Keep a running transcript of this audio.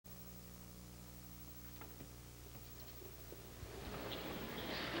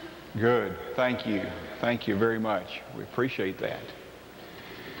Good. Thank you. Thank you very much. We appreciate that.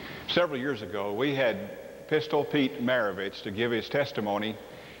 Several years ago, we had Pistol Pete Maravich to give his testimony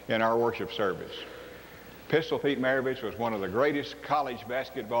in our worship service. Pistol Pete Maravich was one of the greatest college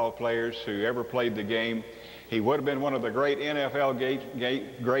basketball players who ever played the game. He would have been one of the great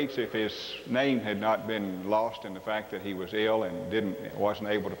NFL greats if his name had not been lost in the fact that he was ill and wasn't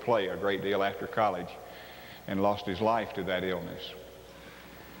able to play a great deal after college and lost his life to that illness.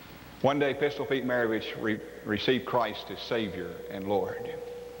 One day, Pistol Pete Maravich received Christ as Savior and Lord.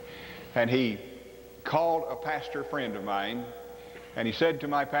 And he called a pastor friend of mine, and he said to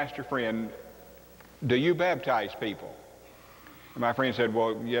my pastor friend, "Do you baptize people?" And my friend said,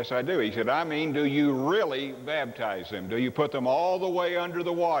 "Well, yes, I do." He said, "I mean, do you really baptize them? Do you put them all the way under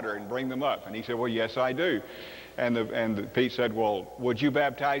the water and bring them up?" And he said, "Well, yes, I do." And Pete said, "Well, would you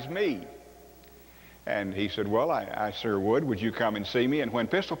baptize me?" And he said, "Well, I sure would. Would you come and see me?" And when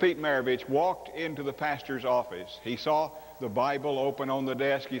Pistol Pete Maravich walked into the pastor's office, he saw the Bible open on the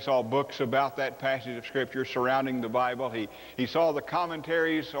desk. He saw books about that passage of Scripture surrounding the Bible. He saw the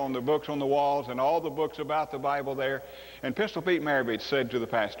commentaries on the books on the walls and all the books about the Bible there. And Pistol Pete Maravich said to the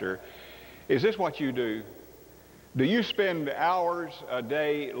pastor, "Is this what you do? Do you spend hours a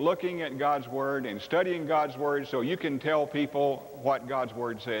day looking at God's Word and studying God's Word so you can tell people what God's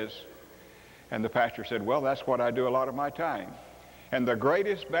Word says?" And the pastor said, "Well, that's what I do a lot of my time." And the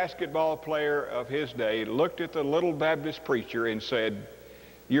greatest basketball player of his day looked at the little Baptist preacher and said,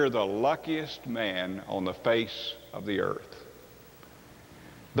 "You're the luckiest man on the face of the earth."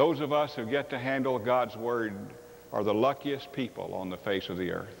 Those of us who get to handle God's Word are the luckiest people on the face of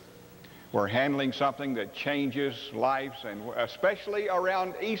the earth. We're handling something that changes lives, and especially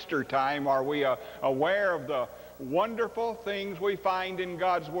around Easter time are we aware of the wonderful things we find in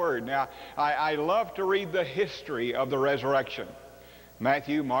God's Word. Now, I love to read the history of the resurrection.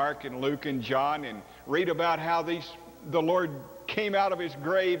 Matthew, Mark, and Luke, and John, and read about how the Lord came out of his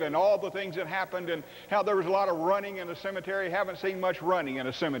grave and all the things that happened and how there was a lot of running in the cemetery. Haven't seen much running in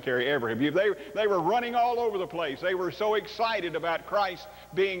a cemetery ever, have you? They were running all over the place. They were so excited about Christ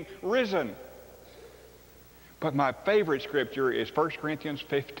being risen. But my favorite scripture is 1 Corinthians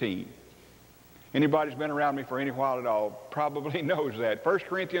 15. Anybody who's been around me for any while at all probably knows that. 1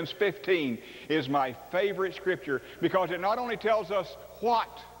 Corinthians 15 is my favorite scripture because it not only tells us what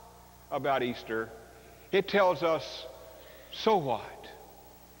about Easter, it tells us so what.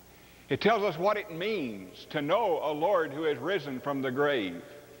 It tells us what it means to know a Lord who has risen from the grave.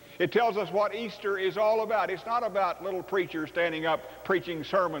 It tells us what Easter is all about. It's not about little preachers standing up preaching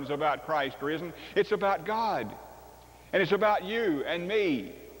sermons about Christ risen. It's about God. And it's about you and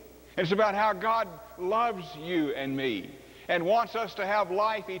me. And it's about how God loves you and me and wants us to have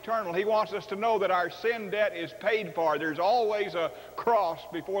life eternal. He wants us to know that our sin debt is paid for. There's always a cross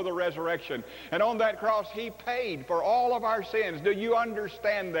before the resurrection. And on that cross, He paid for all of our sins. Do you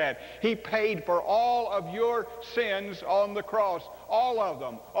understand that? He paid for all of your sins on the cross. All of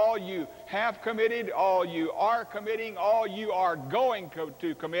them. All you have committed, all you are committing, all you are going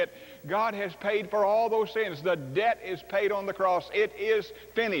to commit. God has paid for all those sins. The debt is paid on the cross. It is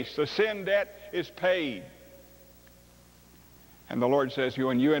finished. The sin debt is paid. And the Lord says,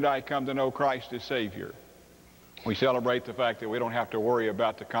 when you and I come to know Christ as Savior, we celebrate the fact that we don't have to worry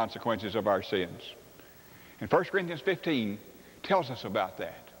about the consequences of our sins. And 1 Corinthians 15 tells us about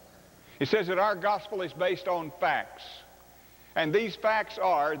that. It says that our gospel is based on facts. And these facts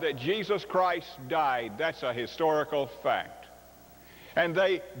are that Jesus Christ died. That's a historical fact. And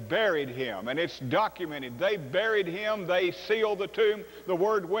they buried Him, and it's documented. They buried Him. They sealed the tomb. The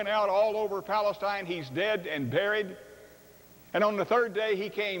word went out all over Palestine. He's dead and buried. And on the third day, He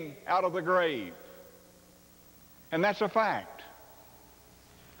came out of the grave. And that's a fact.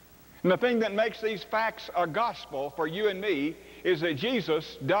 And the thing that makes these facts a gospel for you and me is that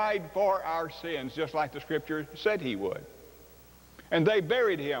Jesus died for our sins, just like the Scripture said He would. And they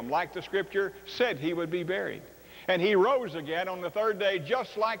buried Him like the Scripture said He would be buried. And He rose again on the third day,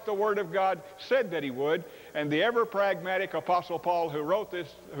 just like the Word of God said that He would. And the ever-pragmatic Apostle Paul, who wrote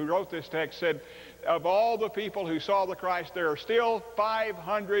this text, said, of all the people who saw the Christ, there are still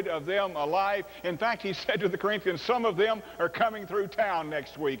 500 of them alive. In fact, he said to the Corinthians, some of them are coming through town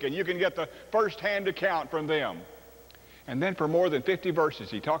next week, and you can get the first-hand account from them. And then for more than 50 verses,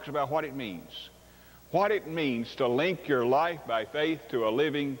 he talks about what it means. What it means to link your life by faith to a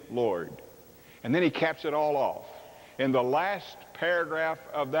living Lord. And then he caps it all off. In the last paragraph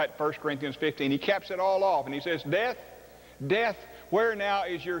of that 1 Corinthians 15, he caps it all off, and he says, death, where now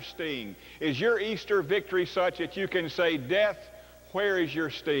is your sting? Is your Easter victory such that you can say, death, where is your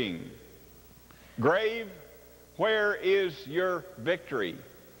sting? Grave, where is your victory?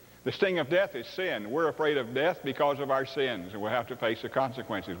 The sting of death is sin. We're afraid of death because of our sins, and we'll have to face the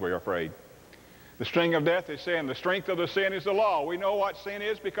consequences, we're afraid. The sting of death is sin. The strength of the sin is the law. We know what sin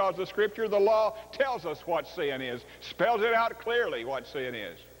is because the Scripture, the law, tells us what sin is, spells it out clearly what sin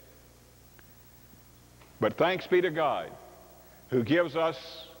is. But thanks be to God, who gives us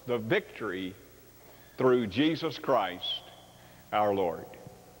the victory through Jesus Christ, our Lord.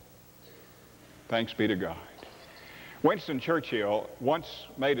 Thanks be to God. Winston Churchill once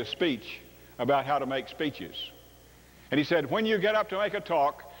made a speech about how to make speeches. And he said, when you get up to make a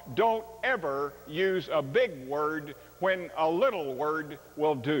talk, don't ever use a big word when a little word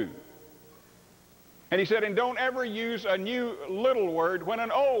will do. And he said, and don't ever use a new little word when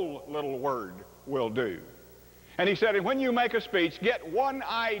an old little word will do. And he said, and when you make a speech, get one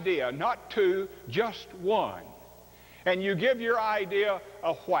idea, not two, just one. And you give your idea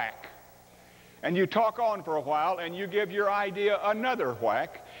a whack. And you talk on for a while, and you give your idea another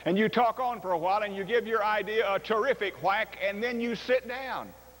whack. And you talk on for a while, and you give your idea a terrific whack, and then you sit down.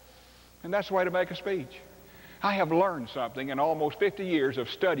 And that's the way to make a speech. I have learned something in almost 50 years of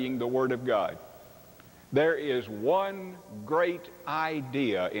studying the Word of God. There is one great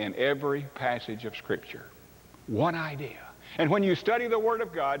idea in every passage of Scripture. One idea. And when you study the Word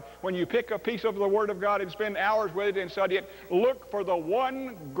of God, when you pick a piece of the Word of God and spend hours with it and study it, look for the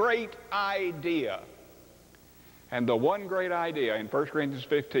one great idea. And the one great idea in 1 Corinthians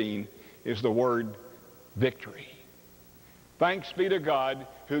 15 is the word victory. Thanks be to God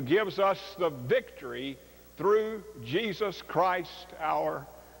who gives us the victory through Jesus Christ our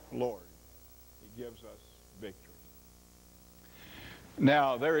Lord. He gives us victory.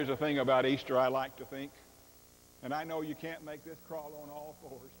 Now, there is a thing about Easter I like to think, and I know you can't make this crawl on all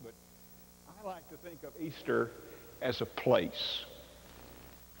fours, but I like to think of Easter as a place.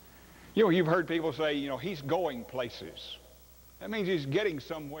 You know, you've heard people say, you know, he's going places. That means he's getting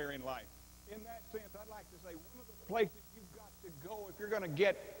somewhere in life. In that sense, I'd like to say one of the places you've got to go if you're going to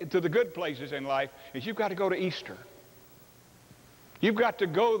get to the good places in life is you've got to go to Easter. You've got to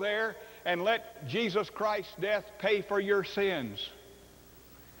go there and let Jesus Christ's death pay for your sins.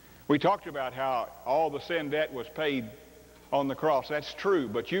 We talked about how all the sin debt was paid on the cross. That's true,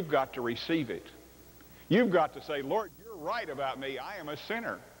 but you've got to receive it. You've got to say, Lord, you're right about me. I am a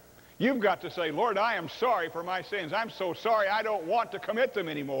sinner. You've got to say, Lord, I am sorry for my sins. I'm so sorry I don't want to commit them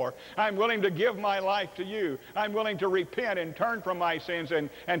anymore. I'm willing to give my life to you. I'm willing to repent and turn from my sins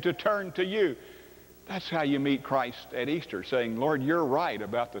and to turn to you. That's how you meet Christ at Easter, saying, Lord, you're right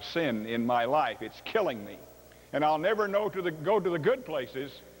about the sin in my life. It's killing me. And I'll never go to the good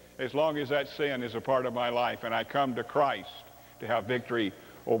places as long as that sin is a part of my life and I come to Christ to have victory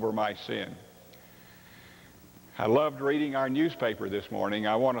over my sin. I loved reading our newspaper this morning.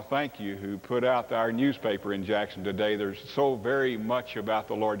 I want to thank you who put out our newspaper in Jackson today. There's so very much about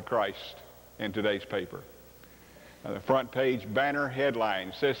the Lord Christ in today's paper. The front page banner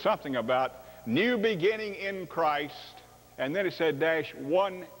headline says something about new beginning in Christ, and then it said dash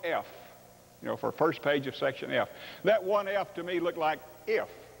 1F, you know, for first page of section F. That 1F to me looked like if.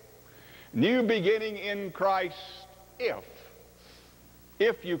 New beginning in Christ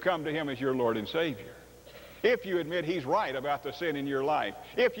if you come to him as your Lord and Savior. If you admit he's right about the sin in your life.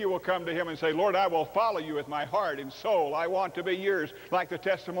 If you will come to him and say, Lord, I will follow you with my heart and soul. I want to be yours, like the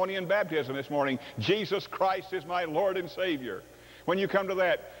testimony in baptism this morning. Jesus Christ is my Lord and Savior. When you come to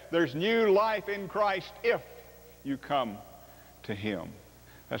that, there's new life in Christ if you come to him.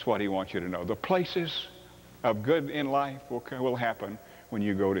 That's what he wants you to know. The places of good in life will happen when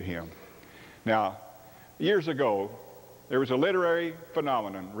you go to him. Now, years ago, there was a literary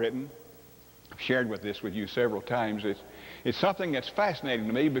phenomenon written. I've shared this with you several times. It's something that's fascinating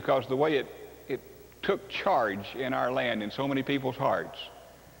to me because the way it took charge in our land in so many people's hearts.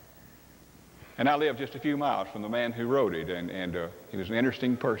 And I live just a few miles from the man who wrote it, and he was an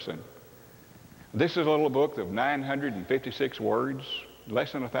interesting person. This is a little book of 956 words,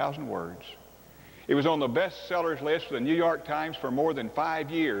 less than 1,000 words. It was on the bestsellers list for the New York Times for more than 5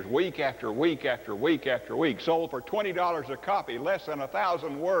 years, week after week after week after week, sold for $20 a copy, less than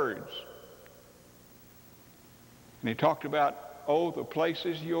 1,000 words. And he talked about, oh, the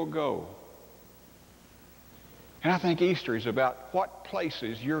places you'll go. And I think Easter is about what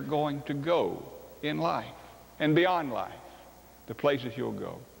places you're going to go in life and beyond life, the places you'll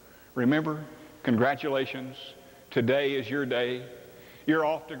go. Remember, congratulations, today is your day. You're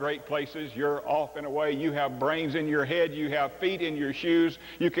off to great places. You're off in a way. You have brains in your head. You have feet in your shoes.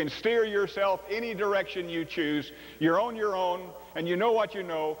 You can steer yourself any direction you choose. You're on your own, and you know what you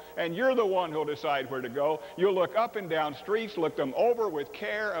know, and you're the one who'll decide where to go. You'll look up and down streets, look them over with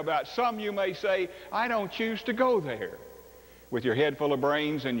care. About some you may say, I don't choose to go there. with your head full of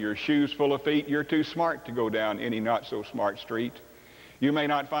brains and your shoes full of feet, you're too smart to go down any not-so-smart street. You may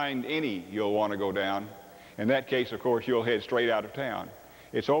not find any you'll want to go down. In that case, of course, you'll head straight out of town.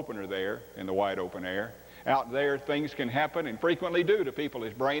 It's opener there in the wide open air. Out there, things can happen, and frequently do, to people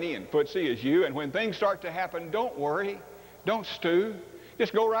as brainy and footsie as you. And when things start to happen, don't worry. Don't stew.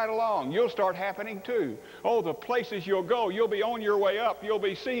 Just go right along. You'll start happening too. Oh, the places you'll go, you'll be on your way up. You'll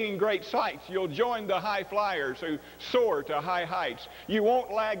be seeing great sights. You'll join the high flyers who soar to high heights. You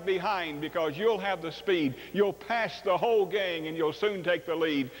won't lag behind because you'll have the speed. You'll pass the whole gang and you'll soon take the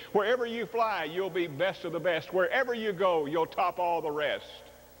lead. Wherever you fly, you'll be best of the best. Wherever you go, you'll top all the rest.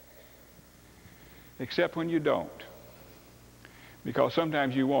 Except when you don't, because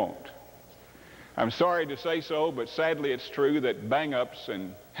sometimes you won't. I'm sorry to say so, but sadly it's true that bang-ups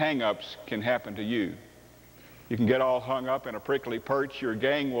and hang-ups can happen to you. You can get all hung up in a prickly perch. Your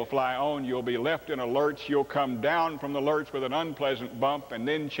gang will fly on. You'll be left in a lurch. You'll come down from the lurch with an unpleasant bump, and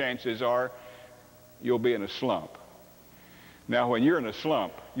then chances are you'll be in a slump. Now, when you're in a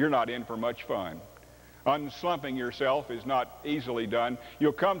slump, you're not in for much fun. Unslumping yourself is not easily done.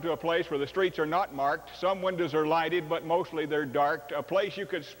 You'll come to a place where the streets are not marked. Some windows are lighted, but mostly they're dark. A place you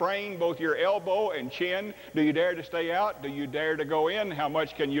could sprain both your elbow and chin. Do you dare to stay out? Do you dare to go in? How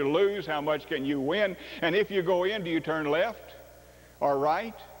much can you lose? How much can you win? And if you go in, do you turn left or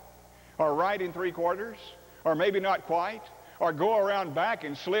right? Or right in 3/4? Or maybe not quite? Or go around back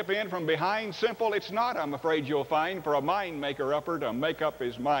and slip in from behind? Simple it's not, I'm afraid you'll find, for a mind maker upper to make up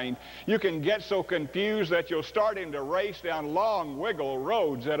his mind. You can get so confused that you'll start in to race down long wiggle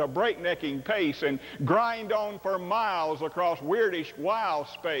roads at a breaknecking pace and grind on for miles across weirdish wild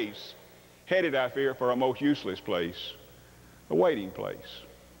space, headed, I fear, for a most useless place, a waiting place,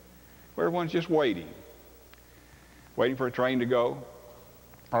 where everyone's just waiting for a train to go,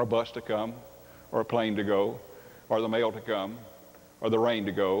 or a bus to come, or a plane to go, or the mail to come, or the rain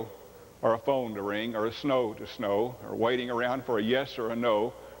to go, or a phone to ring, or a snow to snow, or waiting around for a yes or a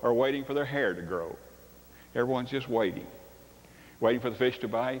no, or waiting for their hair to grow. Everyone's just waiting for the fish to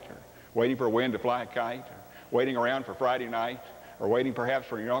bite, or waiting for a wind to fly a kite, or waiting around for Friday night, or waiting perhaps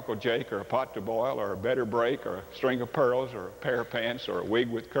for your Uncle Jake, or a pot to boil, or a better break, or a string of pearls, or a pair of pants, or a wig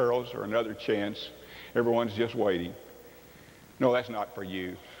with curls, or another chance. Everyone's just waiting. No, that's not for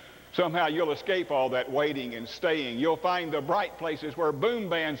you. Somehow you'll escape all that waiting and staying. You'll find the bright places where boom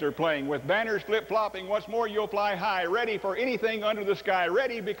bands are playing with banners flip-flopping. Once more you'll fly high, ready for anything under the sky,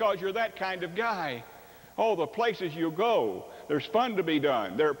 ready because you're that kind of guy. Oh, the places you go, there's fun to be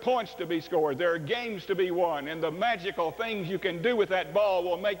done. There are points to be scored. There are games to be won. And the magical things you can do with that ball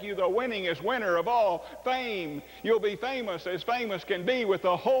will make you the winningest winner of all. Fame. You'll be famous as famous can be, with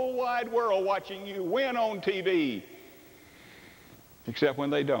the whole wide world watching you win on TV. Except when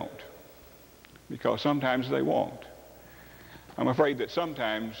they don't, because sometimes they won't. I'm afraid that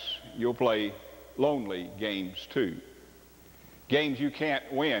sometimes you'll play lonely games too. Games you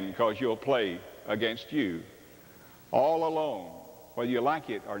can't win because you'll play against you. All alone, whether you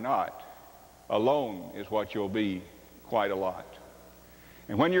like it or not, alone is what you'll be quite a lot.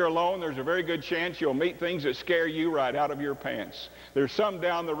 And when you're alone, there's a very good chance you'll meet things that scare you right out of your pants. There's some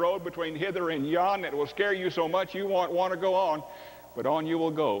down the road between hither and yon that will scare you so much you won't want to go on. But on you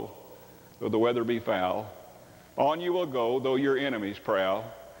will go, though the weather be foul. On you will go, though your enemies prowl.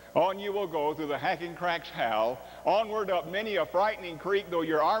 On you will go through the hacking cracks howl. Onward up many a frightening creek, though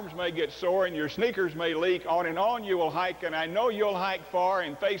your arms may get sore and your sneakers may leak. On and on you will hike, and I know you'll hike far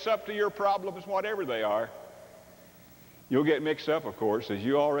and face up to your problems, whatever they are. You'll get mixed up, of course, as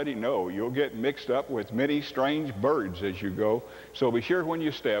you already know. You'll get mixed up with many strange birds as you go. So be sure when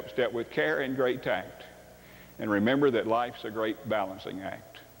you step with care and great tact. And remember that life's a great balancing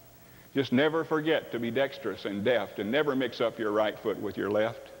act. Just never forget to be dexterous and deft, and never mix up your right foot with your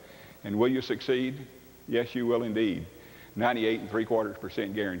left. And will you succeed? Yes, you will indeed.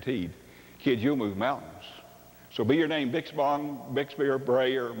 98.75% guaranteed. Kids, you'll move mountains. So be your name Bixby or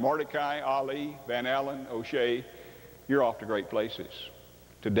Bray or Mordecai, Ali, Van Allen, O'Shea. You're off to great places.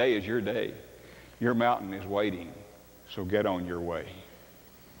 Today is your day. Your mountain is waiting, so get on your way.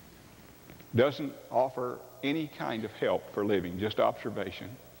 Doesn't offer any kind of help for living, just observation.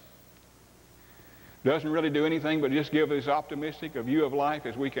 Doesn't really do anything but just give as optimistic a view of life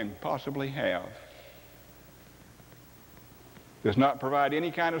as we can possibly have. Does not provide any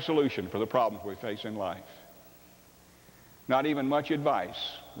kind of solution for the problems we face in life. Not even much advice,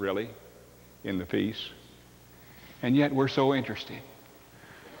 really, in the piece. And yet we're so interested.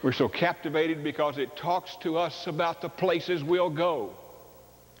 We're so captivated because it talks to us about the places we'll go.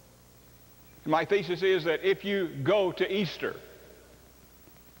 My thesis is that if you go to Easter,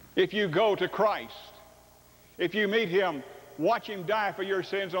 if you go to Christ, if you meet him Watch him die for your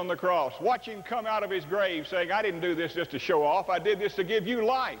sins on the cross. Watch him come out of his grave saying, I didn't do this just to show off. I did this to give you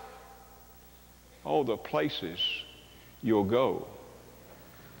life. Oh, the places you'll go.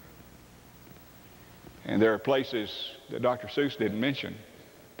 And there are places that Dr. Seuss didn't mention,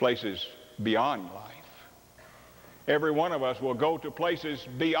 places beyond life. Every one of us will go to places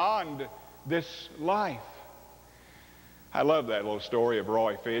beyond this life. I love that little story of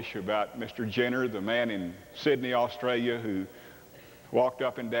Roy Fish about Mr. Jenner, the man in Sydney, Australia, who walked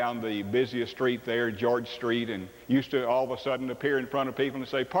up and down the busiest street there, George Street, and used to all of a sudden appear in front of people and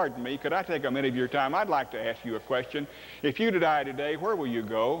say, pardon me, could I take a minute of your time? I'd like to ask you a question. If you die today, where will you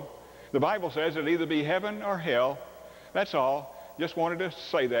go? The Bible says it'll either be heaven or hell. That's all. Just wanted to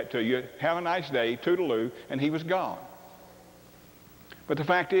say that to you. Have a nice day, toodaloo, and he was gone. But the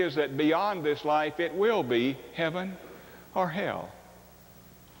fact is that beyond this life, it will be heaven or hell.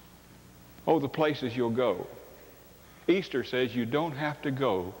 Oh, the places you'll go. Easter says you don't have to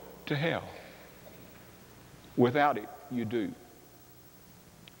go to hell. Without it, you do.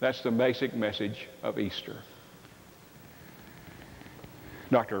 That's the basic message of Easter.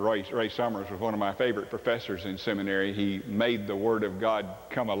 Dr. Ray Summers was one of my favorite professors in seminary. He made the Word of God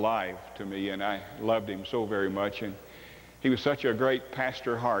come alive to me, and I loved him so very much. And he was such a great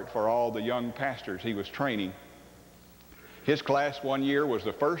pastor heart for all the young pastors he was training. His class one year was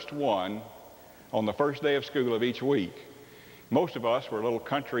the first one on the first day of school of each week. Most of us were little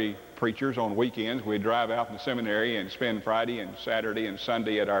country preachers on weekends. We'd drive out from the seminary and spend Friday and Saturday and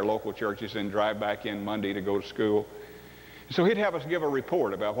Sunday at our local churches and drive back in Monday to go to school. So he'd have us give a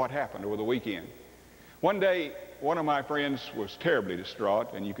report about what happened over the weekend. One day, one of my friends was terribly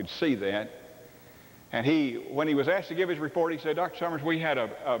distraught, and you could see that. And when he was asked to give his report, he said, Dr. Summers, we had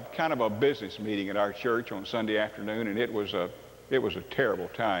a kind of a business meeting at our church on Sunday afternoon, and it was a terrible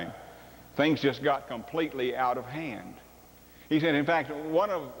time. Things just got completely out of hand. He said, in fact, one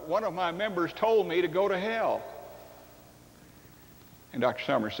of my members told me to go to hell. And Dr.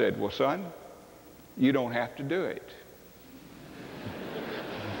 Summers said, well, son, you don't have to do it.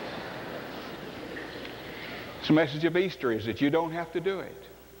 The message of Easter is that you don't have to do it.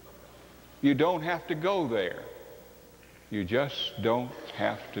 You don't have to go there. You just don't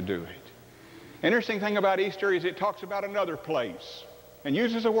have to do it. Interesting thing about Easter is it talks about another place and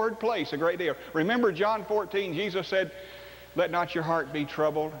uses the word place a great deal. Remember John 14, Jesus said, let not your heart be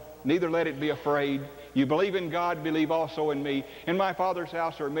troubled, neither let it be afraid. You believe in God, believe also in me. In my Father's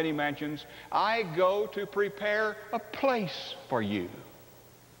house are many mansions. I go to prepare a place for you.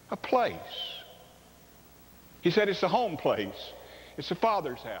 A place. He said it's the home place. It's the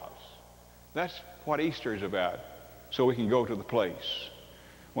Father's house. That's what Easter is about, so we can go to the place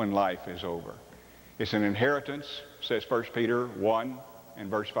when life is over. It's an inheritance, says 1 Peter 1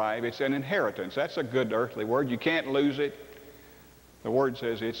 and verse 5. It's an inheritance. That's a good earthly word. You can't lose it. The word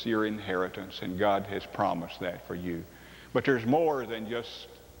says it's your inheritance, and God has promised that for you. But there's more than just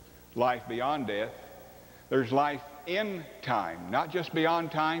life beyond death. There's life in time. Not just beyond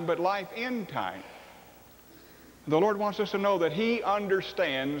time, but life in time. The Lord wants us to know that He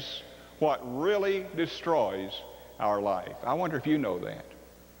understands what really destroys our life. I wonder if you know that.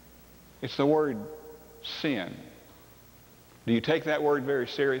 It's the word sin. Do you take that word very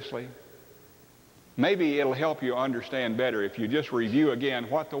seriously? Maybe it'll help you understand better if you just review again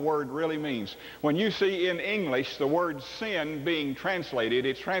what the word really means. When you see in English the word sin being translated,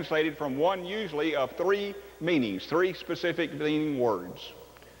 it's translated from one usually of three meanings, three specific meaning words.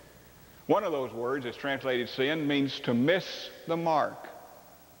 One of those words that's translated sin means to miss the mark.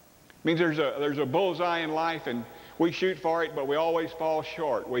 It means there's a bullseye in life and we shoot for it, but we always fall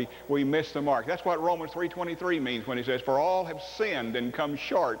short. We miss the mark. That's what Romans 3:23 means when he says, for all have sinned and come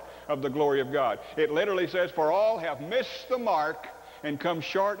short of the glory of God. It literally says, for all have missed the mark and come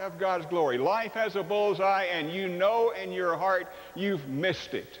short of God's glory. Life has a bullseye, and you know in your heart you've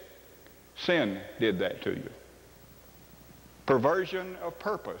missed it. Sin did that to you. Perversion of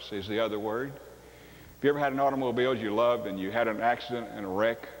purpose is the other word. Have you ever had an automobile you loved and you had an accident and a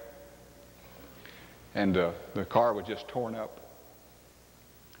wreck? And the car was just torn up.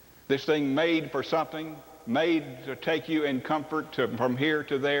 This thing made for something, made to take you in comfort from here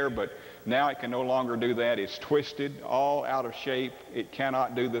to there, but now it can no longer do that. It's twisted, all out of shape. It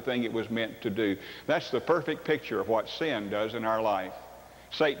cannot do the thing it was meant to do. That's the perfect picture of what sin does in our life.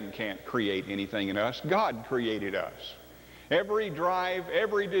 Satan can't create anything in us. God created us. Every drive,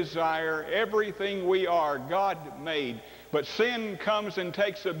 every desire, everything we are, God made. But sin comes and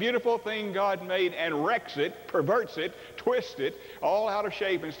takes the beautiful thing God made and wrecks it, perverts it, twists it, all out of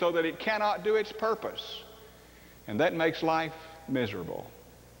shape, and so that it cannot do its purpose. And that makes life miserable.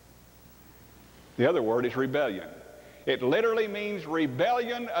 The other word is rebellion. It literally means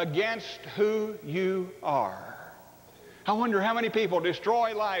rebellion against who you are. I wonder how many people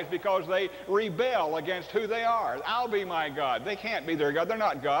destroy lives because they rebel against who they are. I'll be my God. They can't be their God. They're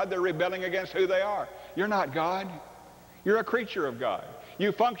not God. They're rebelling against who they are. You're not God. You're a creature of God.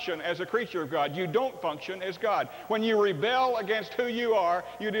 You function as a creature of God. You don't function as God. When you rebel against who you are,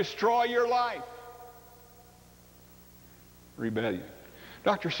 you destroy your life. Rebellion.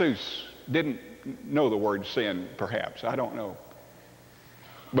 Dr. Seuss didn't know the word sin, perhaps. I don't know.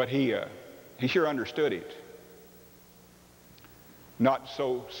 But he sure understood it. Not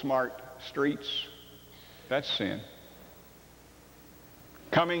so smart streets, that's sin.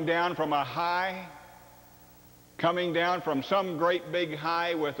 Coming down from a high, coming down from some great big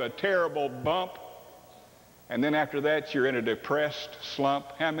high with a terrible bump, and then after that you're in a depressed slump.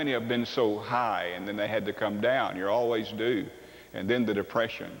 How many have been so high and then they had to come down? You always do. And then the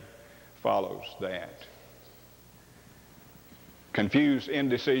depression follows that. Confused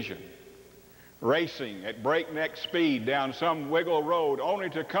indecision. Racing at breakneck speed down some wiggle road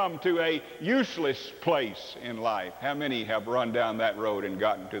only to come to a useless place in life. How many have run down that road and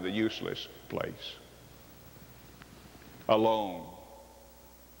gotten to the useless place? Alone.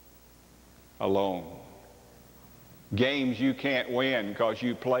 Alone. Games you can't win because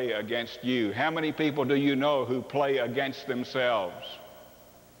you play against you. How many people do you know who play against themselves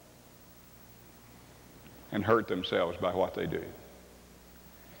and hurt themselves by what they do?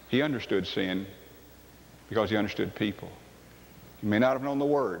 He understood sin because he understood people. He may not have known the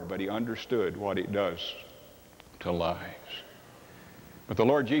word, but he understood what it does to lives. But the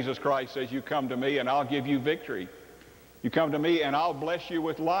Lord Jesus Christ says, you come to me and I'll give you victory. You come to me and I'll bless you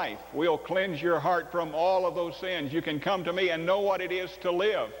with life. We'll cleanse your heart from all of those sins. You can come to me and know what it is to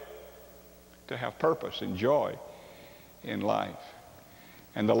live, to have purpose and joy in life.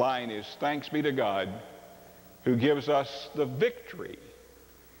 And the line is, thanks be to God who gives us the victory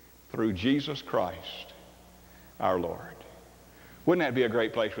through Jesus Christ, our Lord. Wouldn't that be a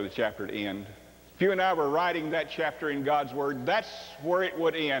great place for the chapter to end? If you and I were writing that chapter in God's Word, that's where it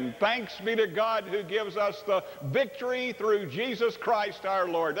would end. Thanks be to God who gives us the victory through Jesus Christ, our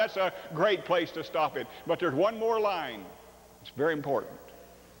Lord. That's a great place to stop it. But there's one more line. It's very important.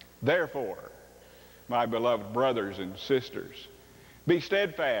 Therefore, my beloved brothers and sisters, be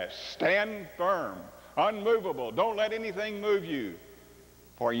steadfast, stand firm, unmovable. Don't let anything move you.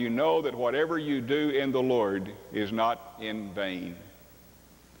 For you know that whatever you do in the Lord is not in vain.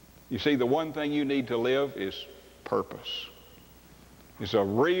 You see, the one thing you need to live is purpose. It's a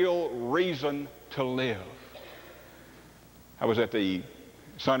real reason to live. I was at the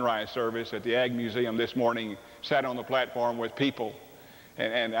sunrise service at the Ag Museum this morning, sat on the platform with people,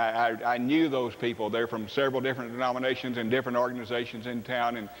 and I knew those people. They're from several different denominations and different organizations in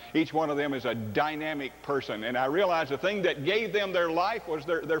town, and each one of them is a dynamic person. And I realized the thing that gave them their life was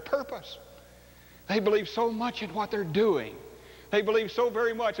their purpose. They believe so much in what they're doing. They believe so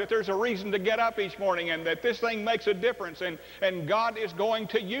very much that there's a reason to get up each morning and that this thing makes a difference and God is going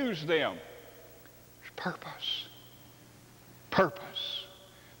to use them. There's purpose. Purpose.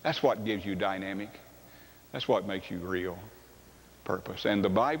 That's what gives you dynamic. That's what makes you real. Purpose. And the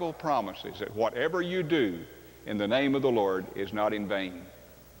Bible promises that whatever you do in the name of the Lord is not in vain.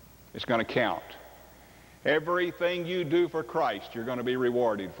 It's going to count. Everything you do for Christ, you're going to be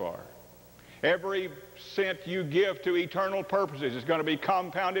rewarded for. Every cent you give to eternal purposes is going to be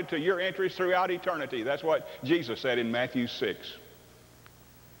compounded to your interest throughout eternity. That's what Jesus said in Matthew 6.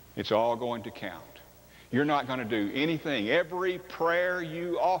 It's all going to count. You're not going to do anything. Every prayer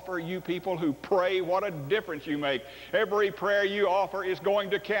you offer, you people who pray, what a difference you make. Every prayer you offer is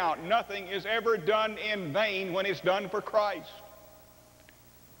going to count. Nothing is ever done in vain when it's done for Christ.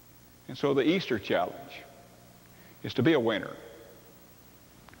 And so the Easter challenge is to be a winner.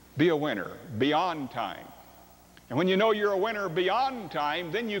 Be a winner beyond time. And when you know you're a winner beyond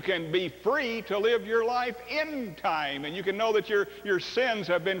time, then you can be free to live your life in time. And you can know that your sins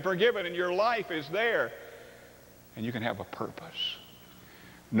have been forgiven and your life is there. And you can have a purpose,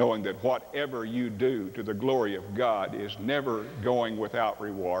 knowing that whatever you do to the glory of God is never going without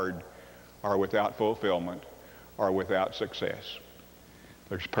reward or without fulfillment or without success.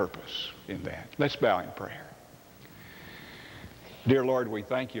 There's purpose in that. Let's bow in prayer. Dear Lord, we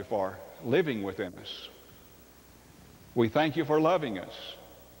thank you for living within us. We thank you for loving us.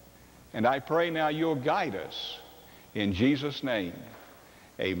 And I pray now you'll guide us. In Jesus' name,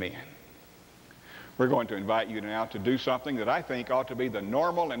 amen. We're going to invite you now to do something that I think ought to be the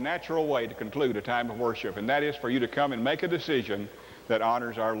normal and natural way to conclude a time of worship, and that is for you to come and make a decision that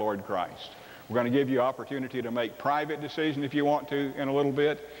honors our Lord Christ. We're going to give you opportunity to make private decisions if you want to in a little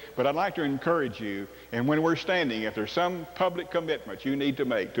bit. But I'd like to encourage you, and when we're standing, if there's some public commitment you need to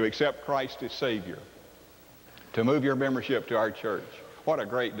make to accept Christ as Savior, to move your membership to our church. What a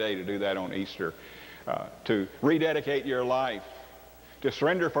great day to do that on Easter. To rededicate your life, to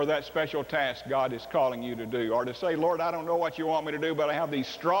surrender for that special task God is calling you to do, or to say, Lord, I don't know what you want me to do, but I have these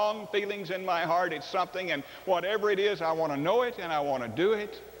strong feelings in my heart. It's something, and whatever it is, I want to know it and I want to do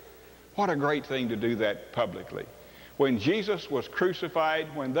it. What a great thing to do that publicly. When Jesus was crucified,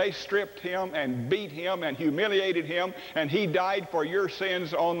 when they stripped him and beat him and humiliated him, and he died for your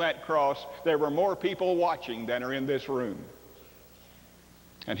sins on that cross, there were more people watching than are in this room.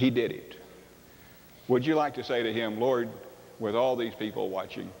 And he did it. Would you like to say to him, Lord, with all these people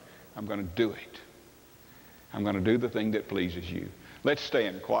watching, I'm going to do it. I'm going to do the thing that pleases you. Let's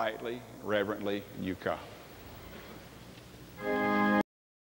stand quietly, reverently, and you come.